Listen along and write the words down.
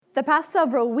The past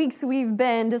several weeks, we've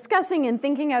been discussing and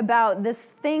thinking about this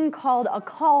thing called a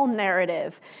call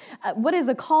narrative. What is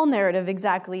a call narrative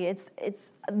exactly? It's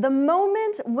the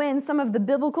moment when some of the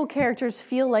biblical characters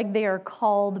feel like they are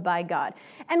called by God.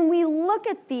 And we look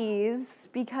at these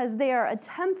because they are a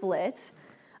template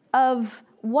of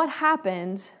what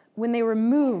happened when they were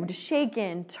moved,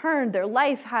 shaken, turned. Their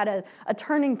life had a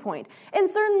turning point. And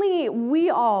certainly we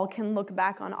all can look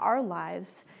back on our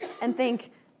lives and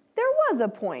think, there was a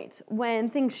point when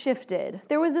things shifted.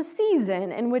 There was a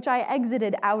season in which I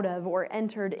exited out of or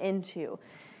entered into.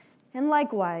 And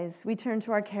likewise, we turn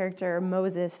to our character,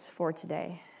 Moses, for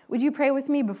today. Would you pray with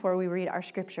me before we read our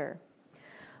scripture?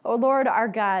 Oh Lord, our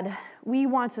God, we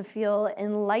want to feel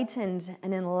enlightened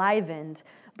and enlivened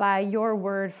by your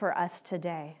word for us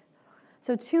today.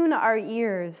 So tune our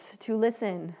ears to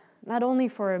listen, not only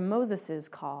for Moses'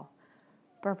 call,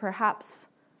 but perhaps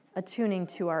a tuning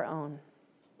to our own.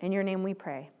 In your name we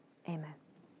pray, amen.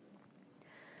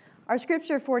 Our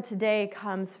scripture for today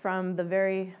comes from the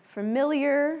very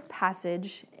familiar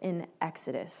passage in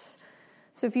Exodus.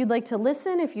 So if you'd like to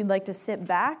listen, if you'd like to sit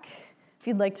back, if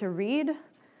you'd like to read,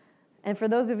 and for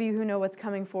those of you who know what's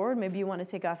coming forward, maybe you want to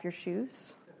take off your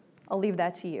shoes, I'll leave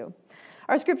that to you.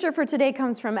 Our scripture for today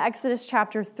comes from Exodus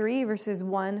chapter 3, verses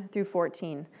 1 through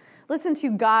 14. Listen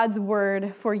to God's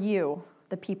word for you,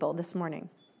 the people, this morning.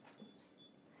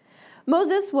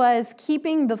 Moses was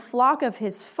keeping the flock of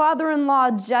his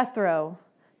father-in-law Jethro,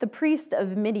 the priest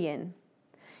of Midian.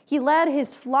 He led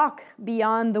his flock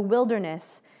beyond the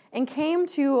wilderness and came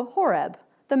to Horeb,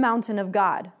 the mountain of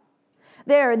God.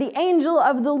 There, the angel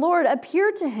of the Lord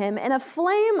appeared to him in a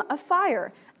flame of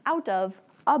fire out of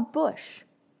a bush.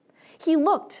 He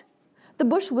looked. The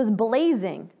bush was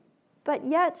blazing, but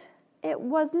yet it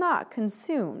was not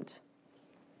consumed.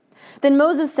 Then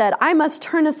Moses said, I must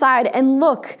turn aside and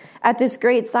look at this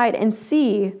great sight and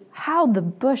see how the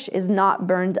bush is not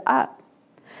burned up.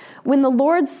 When the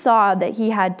Lord saw that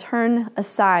he had turned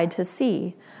aside to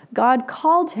see, God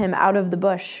called him out of the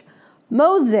bush,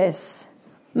 Moses,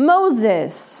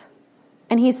 Moses.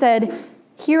 And he said,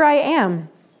 Here I am.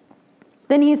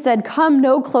 Then he said, Come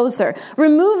no closer.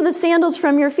 Remove the sandals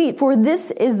from your feet, for this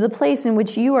is the place in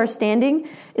which you are standing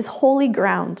is holy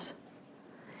ground.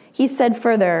 He said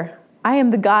further, I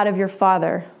am the God of your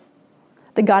father,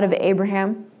 the God of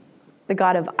Abraham, the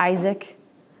God of Isaac,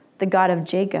 the God of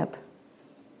Jacob.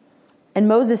 And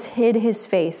Moses hid his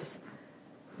face,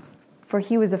 for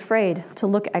he was afraid to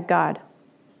look at God.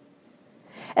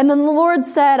 And then the Lord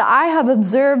said, I have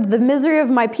observed the misery of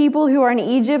my people who are in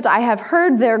Egypt. I have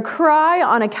heard their cry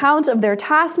on account of their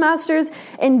taskmasters.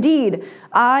 Indeed,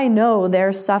 I know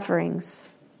their sufferings.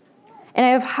 And I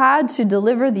have had to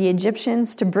deliver the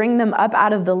Egyptians to bring them up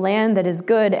out of the land that is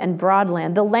good and broad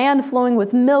land, the land flowing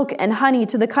with milk and honey,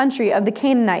 to the country of the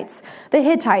Canaanites, the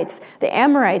Hittites, the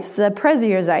Amorites, the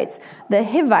Perizzites, the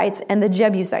Hivites, and the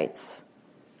Jebusites.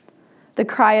 The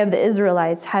cry of the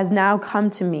Israelites has now come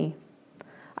to me.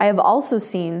 I have also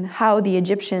seen how the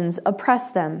Egyptians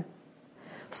oppress them.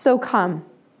 So come,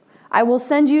 I will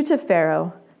send you to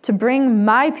Pharaoh to bring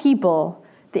my people,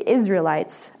 the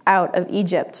Israelites, out of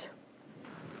Egypt.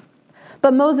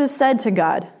 But Moses said to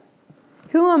God,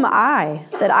 Who am I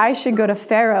that I should go to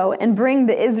Pharaoh and bring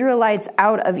the Israelites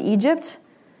out of Egypt?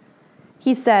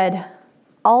 He said,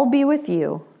 I'll be with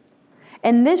you,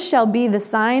 and this shall be the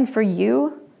sign for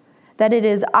you that it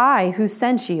is I who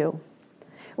sent you.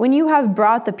 When you have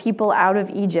brought the people out of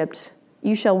Egypt,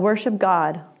 you shall worship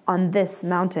God on this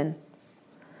mountain.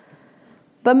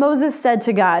 But Moses said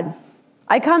to God,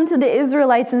 I come to the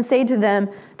Israelites and say to them,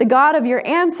 the God of your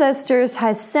ancestors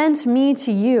has sent me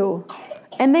to you.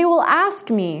 And they will ask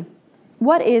me,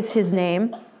 what is his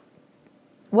name?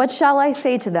 What shall I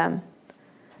say to them?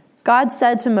 God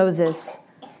said to Moses,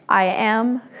 I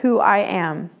am who I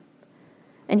am.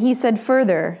 And he said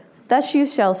further, thus you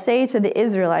shall say to the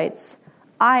Israelites,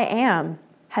 I am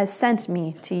has sent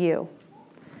me to you.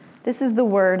 This is the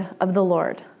word of the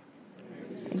Lord.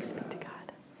 Thanks be to God.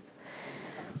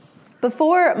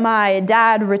 Before my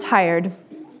dad retired,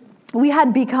 we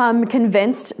had become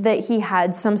convinced that he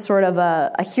had some sort of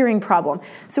a hearing problem.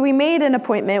 So we made an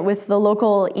appointment with the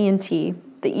local ENT,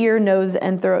 the ear, nose,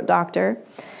 and throat doctor.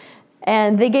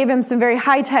 And they gave him some very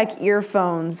high-tech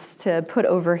earphones to put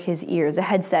over his ears, a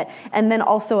headset, and then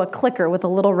also a clicker with a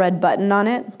little red button on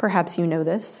it. Perhaps you know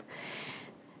this.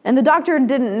 And the doctor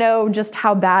didn't know just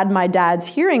how bad my dad's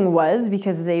hearing was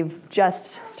because they've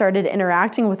just started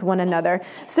interacting with one another.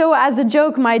 So as a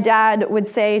joke, my dad would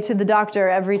say to the doctor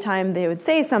every time they would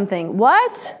say something,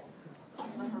 "What?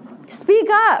 Speak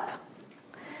up."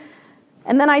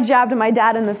 And then I jabbed my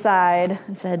dad in the side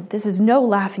and said, "This is no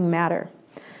laughing matter."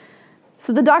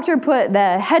 So the doctor put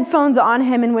the headphones on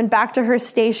him and went back to her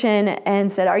station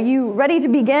and said, "Are you ready to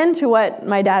begin?" To what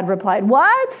my dad replied,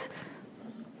 "What?"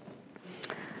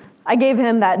 I gave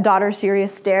him that daughter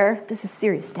serious stare. "This is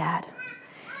serious, Dad."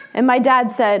 And my dad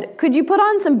said, "Could you put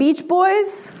on some Beach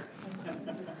Boys?"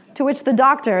 To which the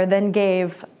doctor then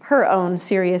gave her own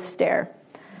serious stare.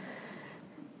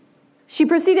 She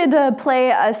proceeded to play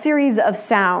a series of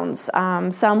sounds.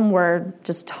 Some were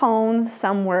just tones,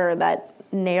 some were that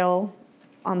nail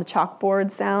on the chalkboard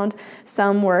sound,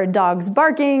 some were dogs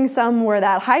barking, some were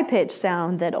that high-pitched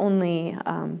sound that only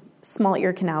small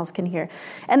ear canals can hear,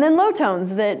 and then low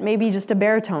tones that maybe just a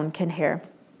baritone can hear.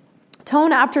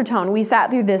 Tone after tone, we sat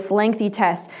through this lengthy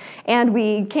test, and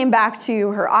we came back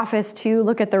to her office to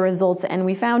look at the results, and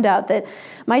we found out that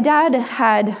my dad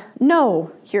had no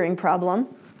hearing problem.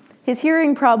 His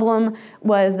hearing problem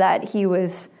was that he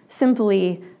was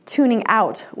simply tuning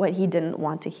out what he didn't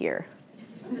want to hear.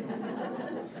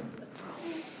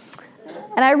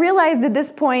 And I realized at this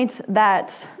point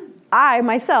that I,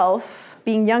 myself,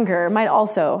 being younger, might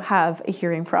also have a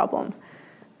hearing problem.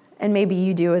 And maybe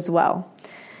you do as well.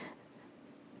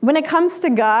 When it comes to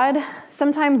God,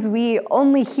 sometimes we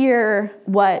only hear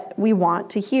what we want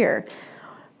to hear.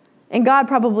 And God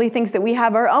probably thinks that we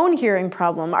have our own hearing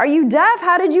problem. Are you deaf?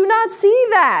 How did you not see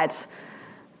that?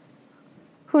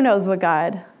 Who knows what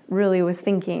God really was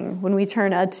thinking when we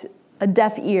turn a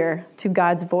deaf ear to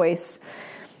God's voice.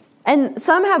 And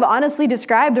some have honestly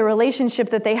described a relationship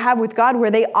that they have with God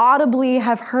where they audibly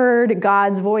have heard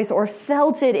God's voice or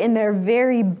felt it in their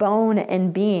very bone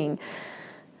and being.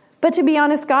 But to be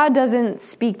honest, God doesn't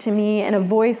speak to me in a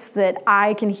voice that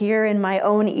I can hear in my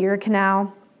own ear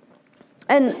canal.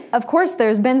 And of course,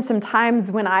 there's been some times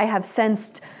when I have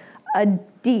sensed a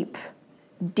deep,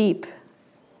 deep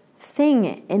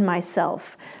thing in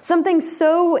myself. Something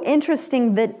so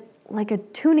interesting that like a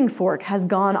tuning fork has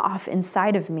gone off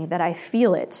inside of me that I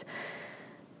feel it.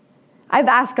 I've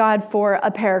asked God for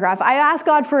a paragraph. I've asked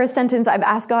God for a sentence. I've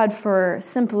asked God for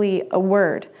simply a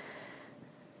word.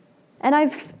 And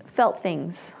I've felt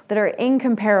things that are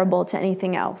incomparable to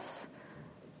anything else.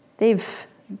 They've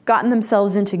gotten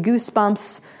themselves into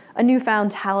goosebumps, a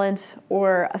newfound talent,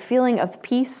 or a feeling of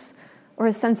peace, or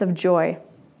a sense of joy.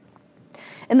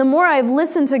 And the more I've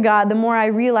listened to God, the more I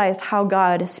realized how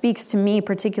God speaks to me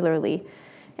particularly.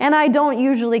 And I don't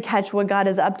usually catch what God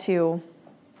is up to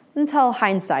until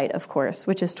hindsight, of course,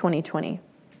 which is 2020.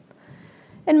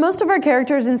 And most of our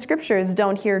characters in scriptures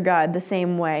don't hear God the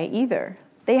same way either.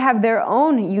 They have their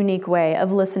own unique way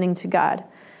of listening to God.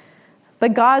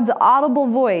 But God's audible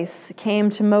voice came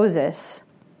to Moses.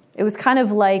 It was kind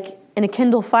of like in a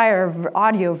Kindle Fire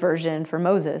audio version for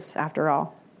Moses, after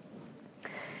all.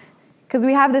 Because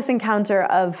we have this encounter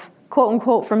of, quote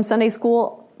unquote, from Sunday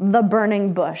school, the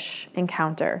burning bush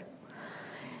encounter.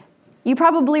 You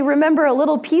probably remember a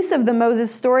little piece of the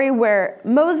Moses story where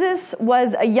Moses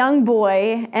was a young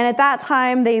boy, and at that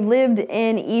time they lived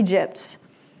in Egypt.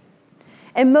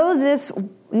 And Moses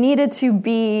needed to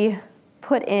be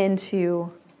put into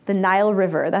the Nile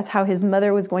River. That's how his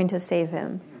mother was going to save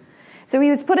him. So he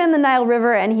was put in the Nile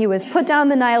River, and he was put down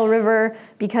the Nile River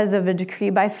because of a decree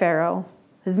by Pharaoh.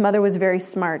 His mother was very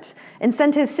smart and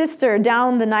sent his sister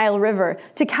down the Nile River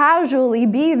to casually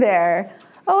be there.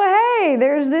 "Oh, hey,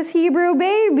 there's this Hebrew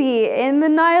baby in the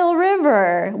Nile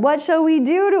River. What shall we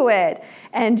do to it?"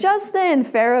 And just then,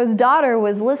 Pharaoh's daughter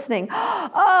was listening.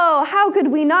 "Oh, how could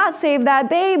we not save that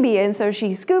baby?" And so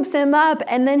she scoops him up,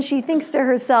 and then she thinks to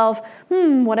herself,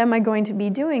 what am I going to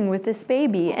be doing with this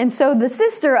baby? And so the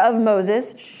sister of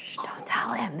Moses, don't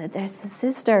tell him that there's a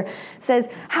sister, says,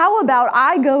 "How about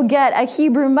I go get a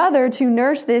Hebrew mother to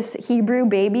nurse this Hebrew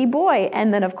baby boy?"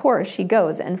 And then, of course, she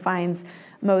goes and finds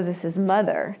Moses'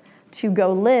 mother to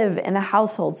go live in the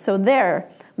household. So there,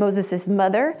 Moses'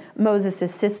 mother,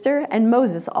 Moses' sister, and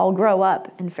Moses all grow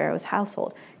up in Pharaoh's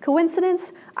household.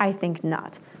 Coincidence? I think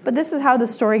not. But this is how the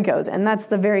story goes, and that's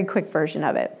the very quick version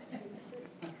of it.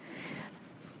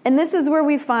 And this is where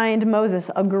we find Moses,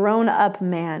 a grown-up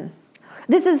man.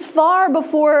 This is far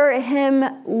before him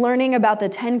learning about the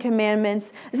 10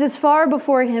 Commandments. This is far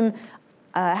before him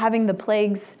having the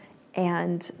plagues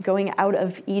and going out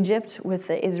of Egypt with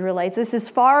the Israelites. This is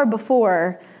far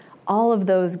before all of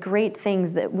those great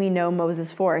things that we know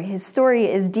Moses for. His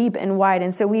story is deep and wide,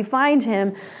 and so we find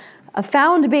him a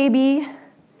found baby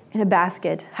in a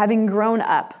basket, having grown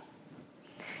up.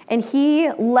 And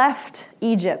he left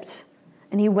Egypt,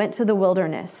 and he went to the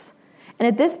wilderness. And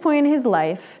at this point in his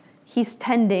life, he's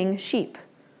tending sheep,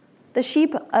 the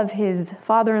sheep of his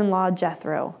father-in-law,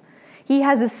 Jethro. He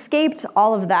has escaped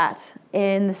all of that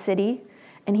in the city,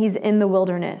 and he's in the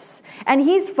wilderness. And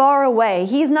he's far away.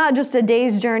 He's not just a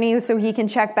day's journey so he can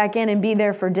check back in and be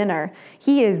there for dinner.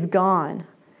 He is gone.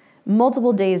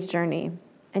 Multiple days' journey.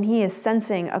 And he is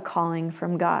sensing a calling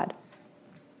from God.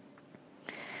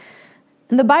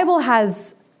 And the Bible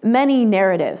has many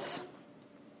narratives.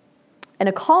 And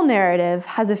a call narrative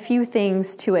has a few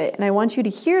things to it. And I want you to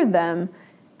hear them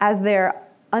as they're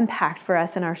unpacked for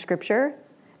us in our scripture.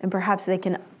 And perhaps they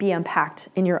can be unpacked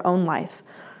in your own life.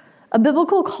 A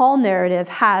biblical call narrative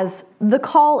has the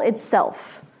call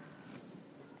itself.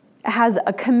 It has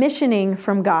a commissioning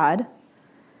from God.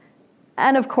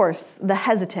 And of course, the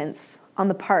hesitance on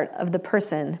the part of the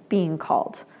person being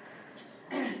called.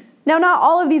 Now, not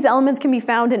all of these elements can be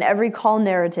found in every call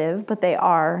narrative, but they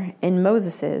are in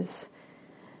Moses's.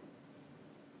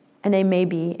 And they may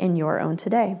be in your own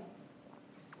today.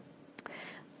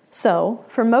 So,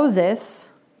 for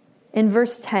Moses, in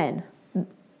verse 10,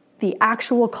 the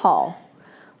actual call.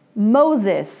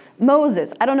 Moses.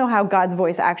 I don't know how God's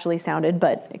voice actually sounded,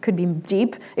 but it could be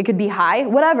deep, it could be high,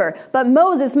 whatever. But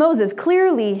Moses,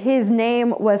 clearly his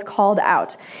name was called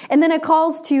out. And then it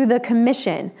calls to the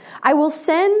commission. I will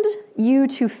send you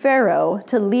to Pharaoh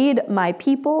to lead my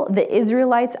people, the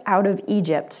Israelites, out of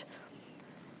Egypt.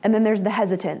 And then there's the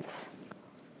hesitance.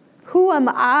 Who am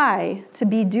I to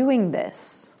be doing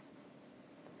this?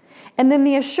 And then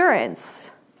the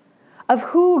assurance of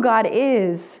who God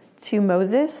is to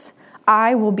Moses,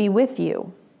 I will be with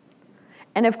you.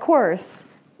 And of course,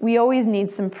 we always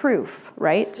need some proof,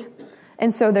 right?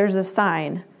 And so there's a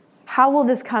sign. How will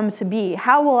this come to be?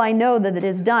 How will I know that it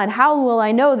is done? How will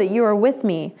I know that you are with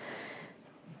me?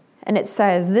 And it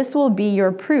says, this will be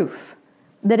your proof.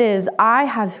 That is,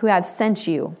 who have sent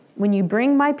you. When you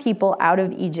bring my people out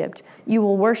of Egypt, you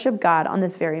will worship God on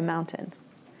this very mountain.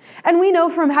 And we know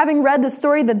from having read the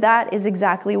story that that is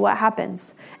exactly what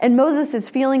happens. And Moses is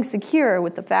feeling secure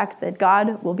with the fact that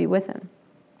God will be with him.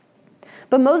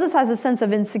 But Moses has a sense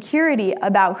of insecurity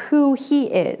about who he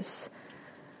is.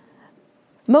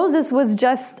 Moses was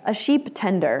just a sheep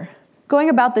tender, going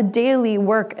about the daily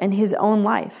work in his own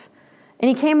life. And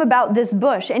he came about this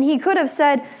bush, and he could have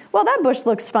said, well, that bush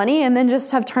looks funny, and then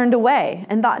just have turned away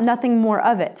and thought nothing more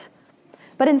of it.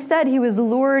 But instead, he was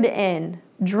lured in,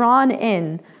 drawn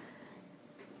in,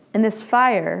 and this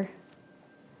fire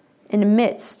in the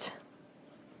midst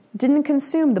didn't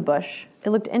consume the bush. It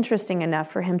looked interesting enough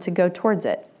for him to go towards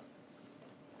it.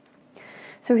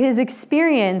 So his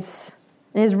experience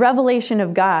and his revelation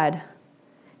of God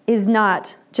is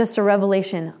not just a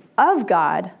revelation of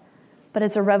God, but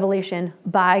it's a revelation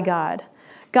by God.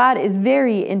 God is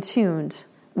very in tune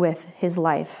with his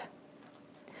life.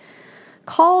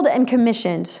 Called and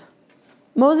commissioned,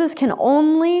 Moses can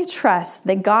only trust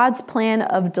that God's plan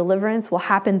of deliverance will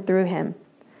happen through him.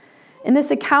 And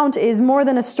this account is more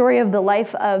than a story of the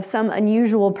life of some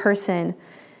unusual person.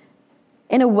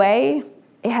 In a way,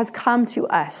 it has come to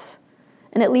us.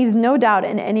 And it leaves no doubt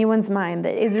in anyone's mind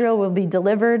that Israel will be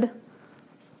delivered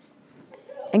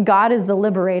and God is the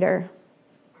liberator.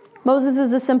 Moses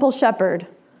is a simple shepherd.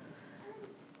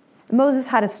 Moses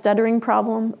had a stuttering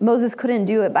problem. Moses couldn't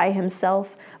do it by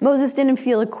himself. Moses didn't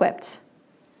feel equipped.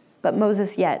 But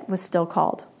Moses yet was still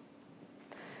called.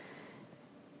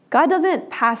 God doesn't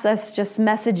pass us just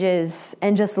messages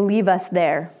and just leave us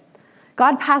there.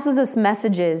 God passes us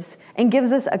messages and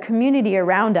gives us a community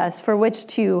around us for which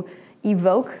to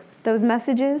evoke those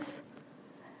messages.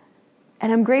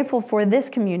 And I'm grateful for this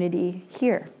community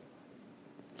here.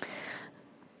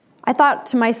 I thought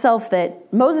to myself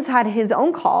that Moses had his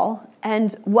own call,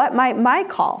 and what might my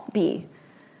call be?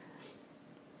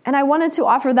 And I wanted to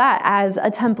offer that as a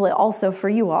template also for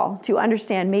you all to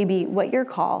understand maybe what your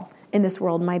call in this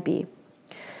world might be.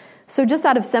 So just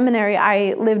out of seminary,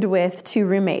 I lived with two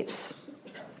roommates.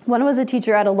 One was a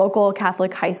teacher at a local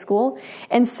Catholic high school,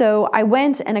 and so I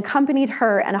went and accompanied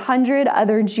her and 100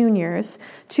 other juniors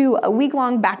to a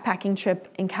week-long backpacking trip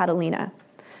in Catalina.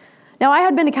 Now, I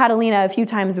had been to Catalina a few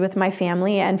times with my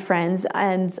family and friends,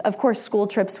 and of course, school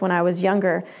trips when I was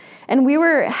younger. And we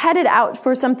were headed out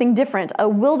for something different, a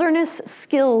wilderness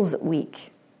skills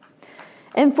week.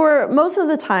 And for most of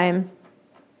the time,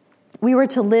 we were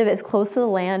to live as close to the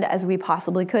land as we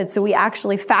possibly could. So we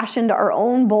actually fashioned our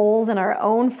own bowls and our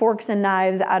own forks and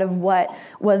knives out of what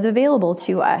was available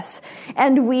to us.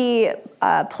 And we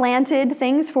planted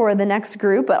things for the next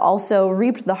group, but also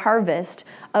reaped the harvest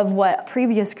of what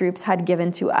previous groups had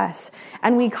given to us.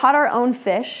 And we caught our own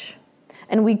fish,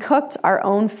 and we cooked our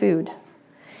own food.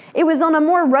 It was on a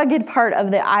more rugged part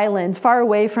of the island, far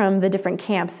away from the different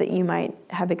camps that you might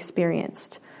have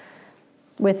experienced,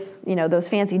 with, those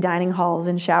fancy dining halls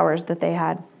and showers that they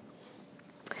had.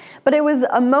 But it was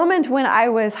a moment when I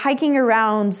was hiking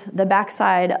around the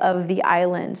backside of the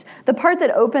island, the part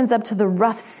that opens up to the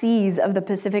rough seas of the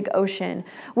Pacific Ocean,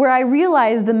 where I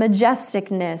realized the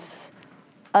majesticness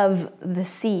of the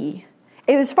sea.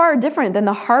 It was far different than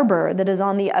the harbor that is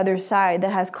on the other side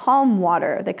that has calm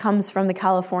water that comes from the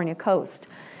California coast.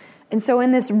 And so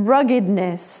in this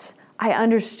ruggedness, I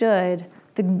understood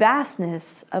the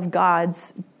vastness of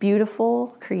God's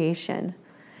beautiful creation,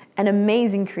 an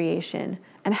amazing creation,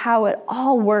 and how it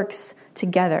all works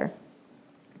together.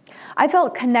 I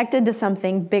felt connected to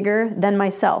something bigger than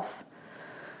myself.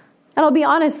 And I'll be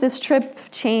honest, this trip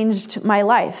changed my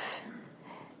life.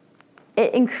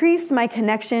 It increased my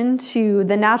connection to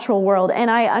the natural world, and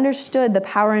I understood the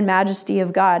power and majesty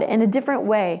of God in a different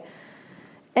way.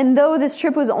 And though this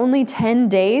trip was only 10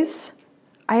 days,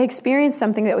 I experienced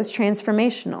something that was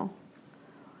transformational.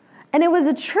 And it was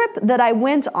a trip that I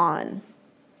went on.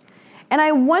 And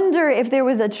I wonder if there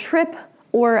was a trip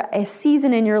or a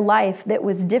season in your life that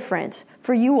was different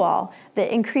for you all,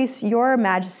 that increased your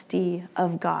majesty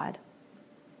of God.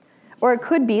 Or it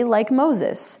could be like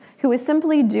Moses, who was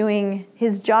simply doing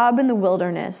his job in the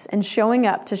wilderness and showing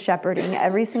up to shepherding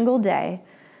every single day.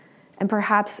 And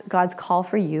perhaps God's call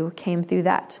for you came through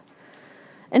that.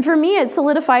 And for me, it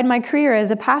solidified my career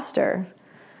as a pastor.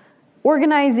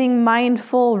 Organizing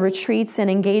mindful retreats and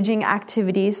engaging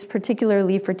activities,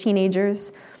 particularly for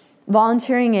teenagers,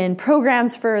 volunteering in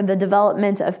programs for the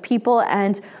development of people,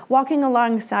 and walking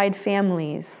alongside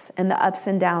families in the ups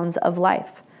and downs of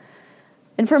life.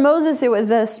 And for Moses, it was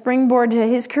a springboard to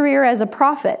his career as a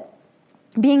prophet,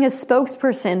 being a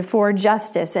spokesperson for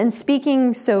justice and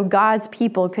speaking so God's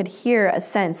people could hear a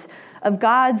sense of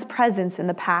God's presence in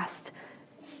the past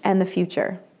and the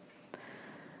future.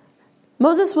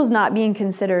 Moses was not being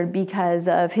considered because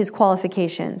of his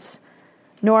qualifications,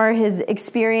 nor his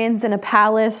experience in a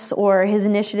palace or his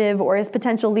initiative or his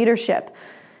potential leadership.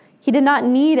 He did not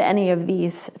need any of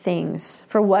these things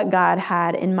for what God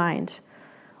had in mind.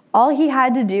 All he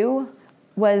had to do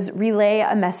was relay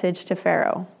a message to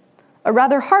Pharaoh, a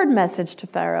rather hard message to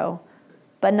Pharaoh,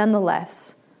 but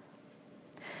nonetheless.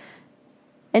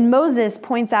 And Moses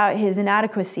points out his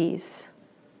inadequacies.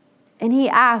 And he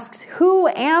asks, who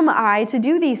am I to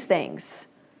do these things?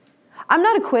 I'm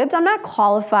not equipped. I'm not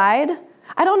qualified.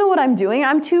 I don't know what I'm doing.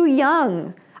 I'm too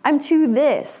young. I'm too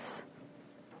this.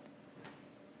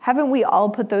 Haven't we all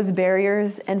put those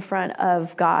barriers in front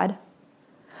of God?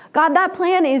 God, that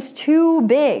plan is too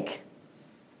big.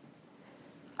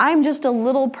 I'm just a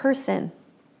little person.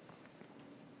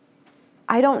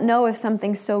 I don't know if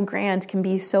something so grand can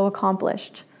be so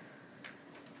accomplished.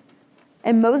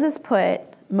 And Moses put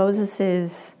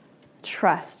Moses'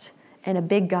 trust in a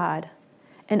big God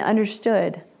and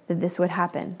understood that this would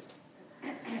happen.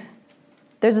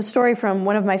 There's a story from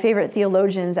one of my favorite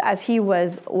theologians as he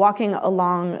was walking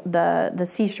along the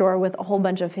seashore with a whole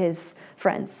bunch of his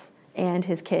friends and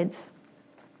his kids.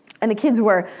 And the kids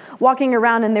were walking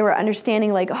around and they were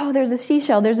understanding like, oh, there's a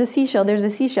seashell, there's a seashell, there's a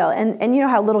seashell. And you know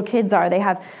how little kids are. They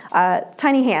have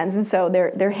tiny hands. And so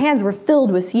their hands were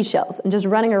filled with seashells and just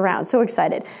running around, so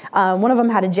excited. One of them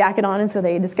had a jacket on, and so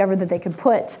they discovered that they could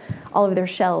put all of their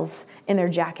shells in their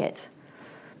jacket.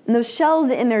 And those shells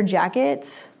in their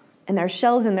jacket and their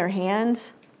shells in their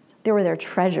hand, they were their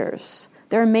treasures.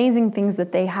 They're amazing things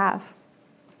that they have.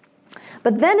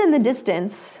 But then in the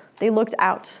distance, they looked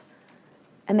out.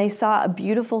 And they saw a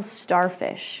beautiful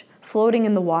starfish floating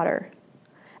in the water.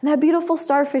 And that beautiful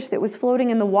starfish that was floating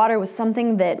in the water was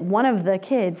something that one of the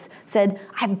kids said,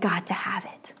 I've got to have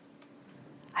it.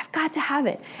 I've got to have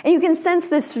it. And you can sense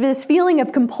this feeling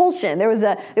of compulsion. There was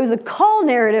a call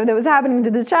narrative that was happening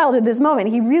to this child at this moment.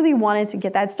 He really wanted to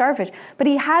get that starfish. But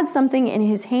he had something in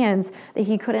his hands that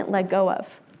he couldn't let go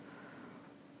of.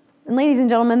 And ladies and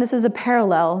gentlemen, this is a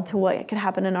parallel to what could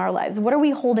happen in our lives. What are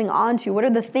we holding on to? What are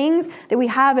the things that we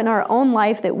have in our own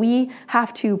life that we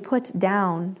have to put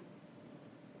down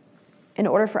in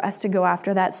order for us to go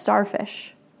after that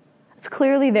starfish? It's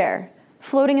clearly there,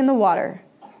 floating in the water,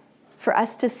 for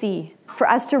us to see, for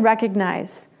us to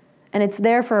recognize, and it's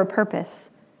there for a purpose.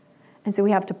 And so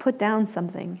we have to put down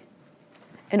something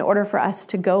in order for us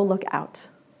to go look out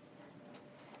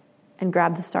and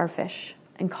grab the starfish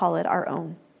and call it our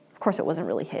own. Of course, it wasn't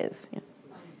really his.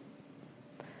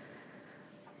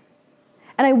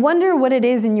 And I wonder what it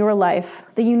is in your life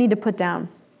that you need to put down.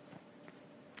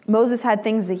 Moses had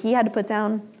things that he had to put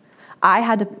down. I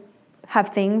had to have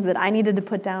things that I needed to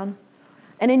put down.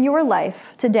 And in your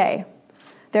life today,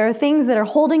 there are things that are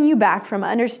holding you back from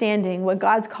understanding what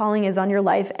God's calling is on your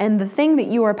life, and the thing that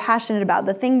you are passionate about,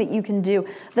 the thing that you can do,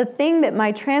 the thing that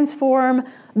might transform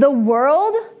the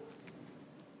world,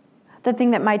 the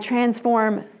thing that might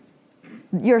transform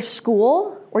your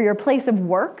school or your place of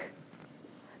work,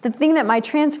 the thing that might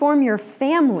transform your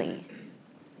family,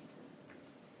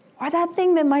 or that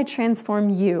thing that might transform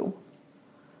you.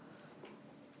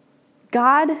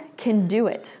 God can do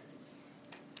it.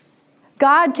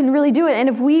 God can really do it. And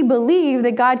if we believe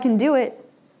that God can do it,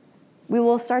 we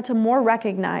will start to more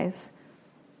recognize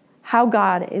how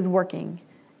God is working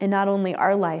in not only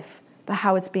our life, but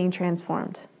how it's being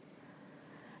transformed.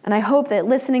 And I hope that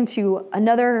listening to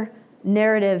another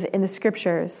narrative in the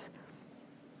scriptures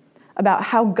about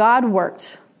how God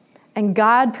worked and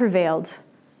God prevailed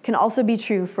can also be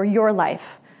true for your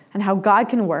life and how God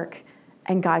can work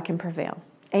and God can prevail.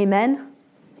 Amen?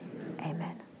 Amen.